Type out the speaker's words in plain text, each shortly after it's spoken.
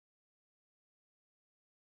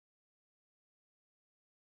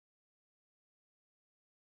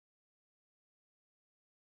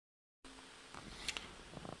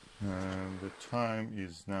And the time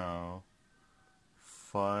is now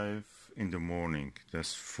 5 in the morning.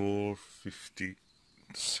 That's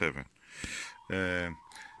 4:57.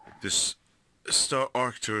 This star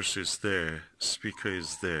Arcturus is there. Spica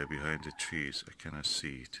is there behind the trees. I cannot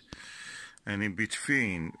see it. And in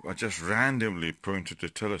between, I just randomly pointed the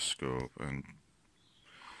telescope and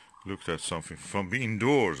looked at something. From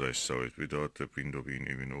indoors I saw it without the window being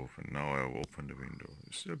even open. Now I have opened the window.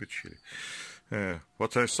 It's still a bit chilly.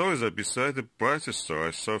 What I saw is that beside the brightest star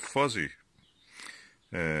I saw fuzzy,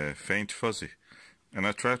 faint fuzzy. And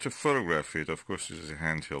I tried to photograph it. Of course, this is a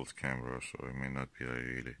handheld camera, so it may not be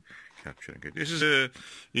really capturing it. This is a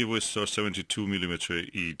Evostar 72mm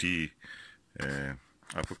ED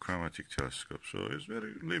Apochromatic telescope, so it's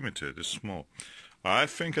very limited, it's small. I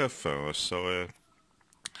think I saw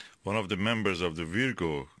one of the members of the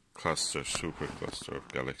Virgo cluster, supercluster of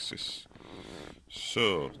galaxies.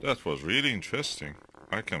 So that was really interesting.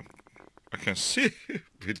 I can see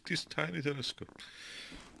with this tiny telescope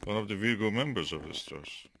one of the Virgo members of the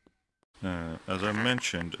stars. As I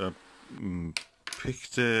mentioned, I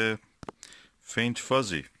picked a faint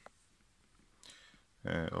fuzzy.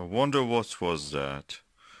 I wonder what was that.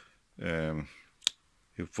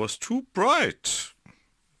 It was too bright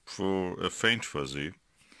for a faint fuzzy.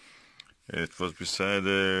 It was beside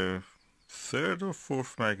a 3rd or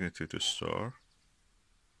 4th magnitude star.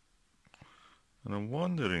 And I'm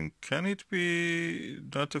wondering, can it be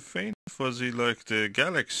not a faint fuzzy like the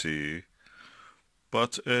galaxy,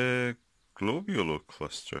 but a globular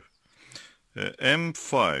cluster?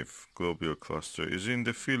 M5 globular cluster is in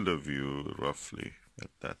the field of view roughly at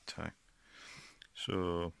that time.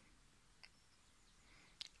 So,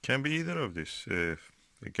 can be either of these, a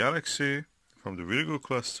galaxy from the Virgo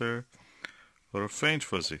cluster or a faint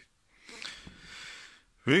fuzzy.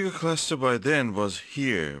 Virgo cluster by then was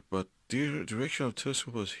here, but the direction of the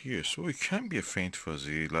telescope was here, so it can be a faint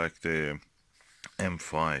fuzzy like the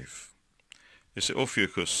M5. It's an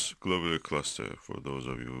Ophiuchus globular cluster for those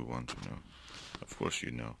of you who want to know. Of course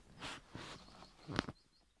you know.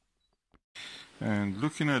 And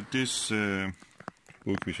looking at this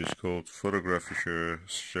book, which is called Photographischer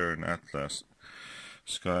Stern Atlas,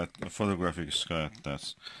 Photographic Sky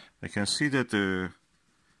Atlas, I can see that the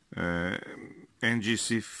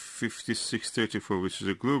NGC 5634, which is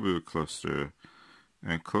a globular cluster,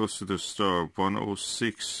 and close to the star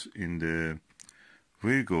 106 in the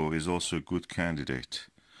Virgo, is also a good candidate.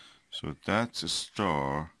 So that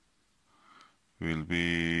star will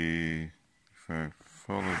be, if I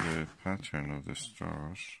follow the pattern of the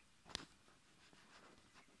stars,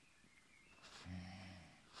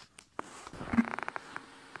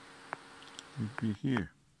 will be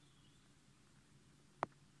here.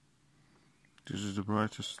 This is the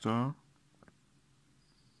brightest star,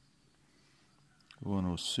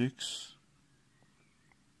 106.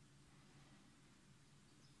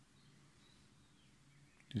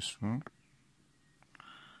 This one.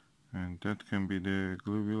 And that can be the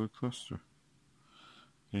globular cluster,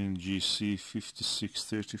 NGC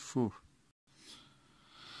 5634.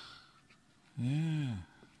 Yeah,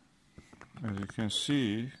 as you can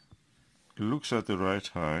see, it looks at the right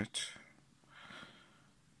height.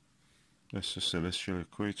 That's the celestial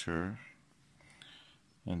equator,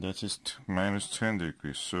 and that is minus 10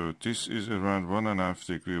 degrees. So this is around 1.5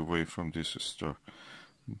 degrees away from this star.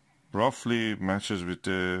 Roughly matches with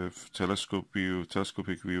the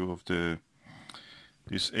telescopic view of this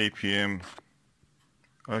APM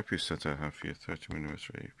eyepiece that I have here,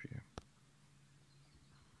 30mm APM.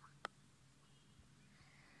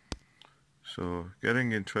 So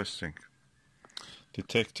getting interesting.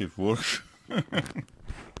 Detective work.